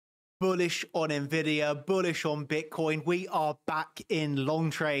Bullish on Nvidia, bullish on Bitcoin. We are back in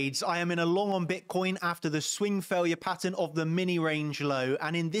long trades. I am in a long on Bitcoin after the swing failure pattern of the mini range low.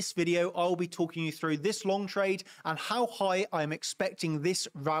 And in this video, I'll be talking you through this long trade and how high I'm expecting this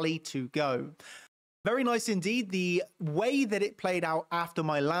rally to go. Very nice indeed. The way that it played out after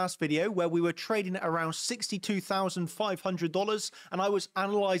my last video, where we were trading at around $62,500, and I was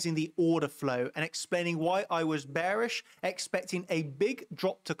analyzing the order flow and explaining why I was bearish, expecting a big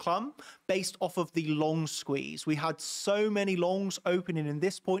drop to come based off of the long squeeze. We had so many longs opening in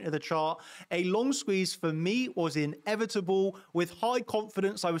this point of the chart. A long squeeze for me was inevitable. With high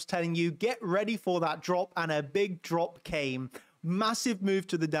confidence, I was telling you, get ready for that drop, and a big drop came. Massive move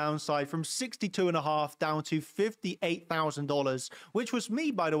to the downside from 62.5 down to $58,000, which was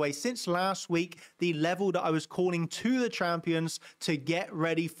me, by the way, since last week, the level that I was calling to the champions to get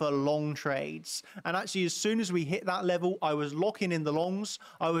ready for long trades. And actually, as soon as we hit that level, I was locking in the longs.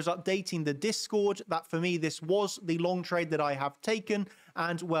 I was updating the Discord that for me, this was the long trade that I have taken.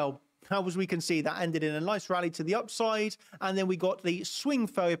 And well, as we can see, that ended in a nice rally to the upside, and then we got the swing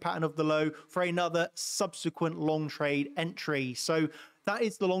failure pattern of the low for another subsequent long trade entry. So that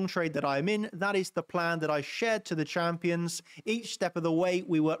is the long trade that I'm in. That is the plan that I shared to the champions. Each step of the way,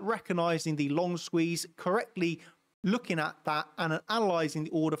 we were recognizing the long squeeze, correctly looking at that and analyzing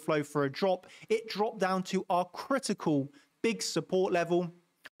the order flow for a drop. It dropped down to our critical big support level.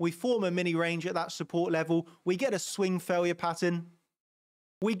 We form a mini range at that support level. We get a swing failure pattern.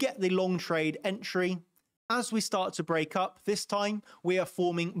 We get the long trade entry. As we start to break up, this time we are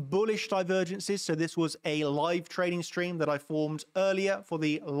forming bullish divergences. So this was a live trading stream that I formed earlier for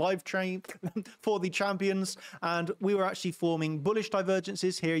the live trade for the champions. And we were actually forming bullish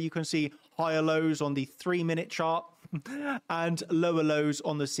divergences. Here you can see higher lows on the 3-minute chart and lower lows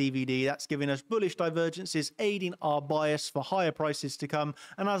on the CVD. That's giving us bullish divergences, aiding our bias for higher prices to come.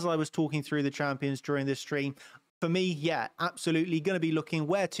 And as I was talking through the champions during this stream, for me, yeah, absolutely going to be looking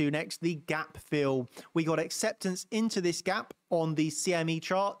where to next, the gap fill. We got acceptance into this gap on the CME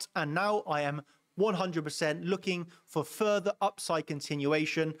chart, and now I am 100% looking for further upside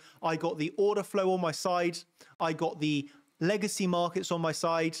continuation. I got the order flow on my side. I got the legacy markets on my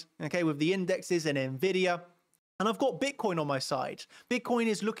side, okay, with the indexes and Nvidia. And I've got Bitcoin on my side. Bitcoin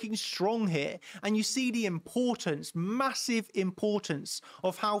is looking strong here. And you see the importance, massive importance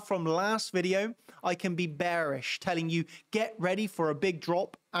of how from last video, I can be bearish, telling you, get ready for a big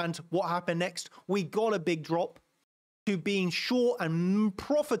drop. And what happened next? We got a big drop to being short and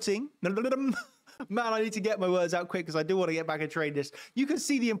profiting. Man, I need to get my words out quick because I do want to get back and trade this. You can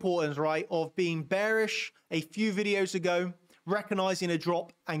see the importance, right, of being bearish a few videos ago, recognizing a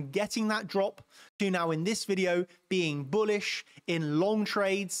drop and getting that drop, to now in this video being bullish in long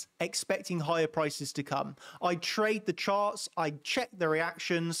trades, expecting higher prices to come. I trade the charts, I check the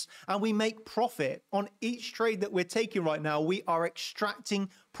reactions, and we make profit on each trade that we're taking right now. We are extracting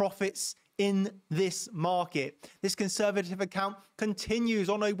profits in this market. This conservative account continues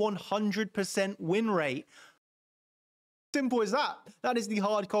on a 100% win rate. Simple as that. That is the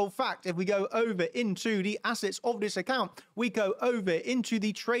hard cold fact. If we go over into the assets of this account, we go over into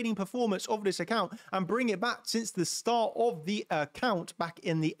the trading performance of this account and bring it back since the start of the account back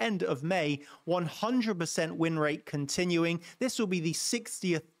in the end of May, 100% win rate continuing. This will be the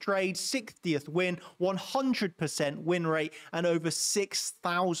 60th trade, 60th win, 100% win rate, and over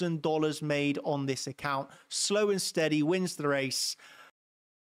 $6,000 made on this account. Slow and steady wins the race.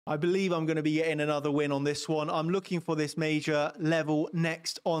 I believe I'm going to be getting another win on this one. I'm looking for this major level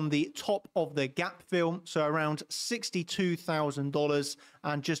next on the top of the gap fill. So around $62,000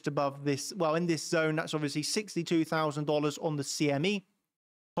 and just above this. Well, in this zone, that's obviously $62,000 on the CME.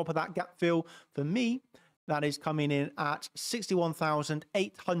 Top of that gap fill for me, that is coming in at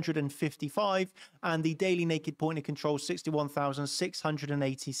 61,855, and the daily naked point of control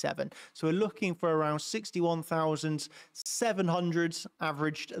 61,687. So we're looking for around 61,700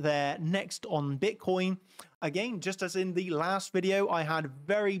 averaged there next on Bitcoin. Again, just as in the last video, I had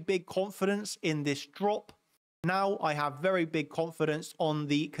very big confidence in this drop. Now I have very big confidence on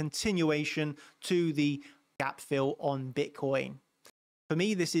the continuation to the gap fill on Bitcoin. For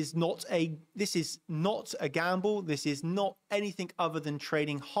me, this is not a gamble. This is not anything other than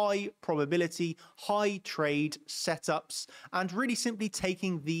trading high probability, high trade setups, and really simply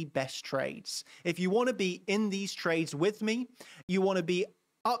taking the best trades. If you want to be in these trades with me, you want to be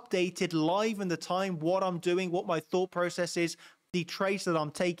updated live in the time, what I'm doing, what my thought process is, the trades that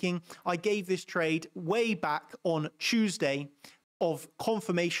I'm taking. I gave this trade way back on Tuesday of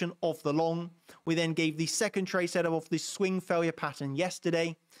confirmation of the long. We then gave the second trade setup of the swing failure pattern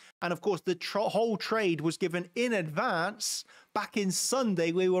yesterday. And of course, the whole trade was given in advance back in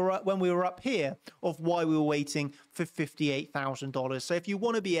Sunday. When we were up here of why we were waiting for $58,000. So if you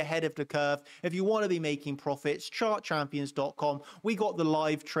want to be ahead of the curve, if you want to be making profits, chartchampions.com. We got the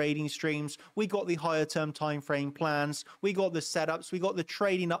live trading streams. We got the higher term time frame plans. We got the setups. We got the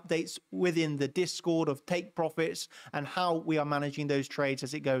trading updates within the Discord of take profits and how we are managing those trades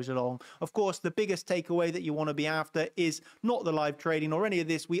as it goes along. Of course, the biggest takeaway that you want to be after is not the live trading or any of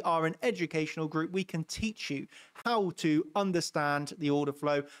this. We are an educational group. We can teach you how to understand the order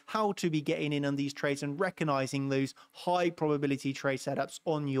flow, how to be getting in on these trades and recognizing those high probability trade setups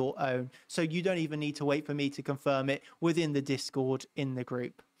on your own. So you don't even need to wait for me to confirm it within the Discord in the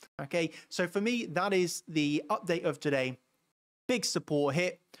group. Okay, so for me, that is the update of today. Big support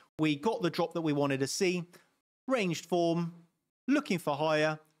hit. We got the drop that we wanted to see. Ranged form, looking for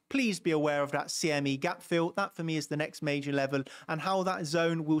higher. Please be aware of that CME gap fill. That for me is the next major level and how that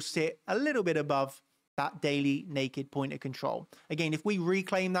zone will sit a little bit above that daily naked point of control. Again, if we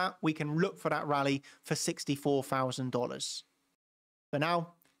reclaim that, we can look for that rally for $64,000. For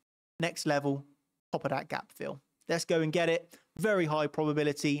now, next level, top of that gap fill. Let's go and get it. Very high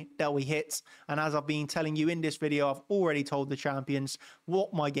probability that we hit. And as I've been telling you in this video, I've already told the champions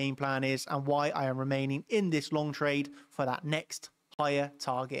what my game plan is and why I am remaining in this long trade for that next higher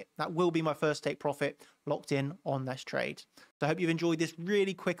target. That will be my first take profit locked in on this trade. So I hope you've enjoyed this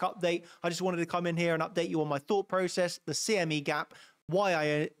really quick update. I just wanted to come in here and update you on my thought process, the CME gap,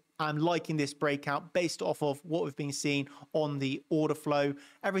 why I'm liking this breakout based off of what we've been seeing on the order flow.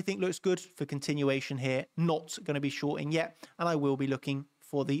 Everything looks good for continuation here. Not going to be shorting yet. And I will be looking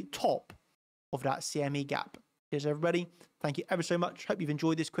for the top of that CME gap. Cheers, everybody. Thank you ever so much. Hope you've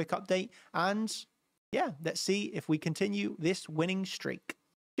enjoyed this quick update. And yeah, let's see if we continue this winning streak.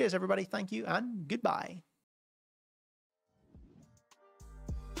 Cheers, everybody. Thank you and goodbye.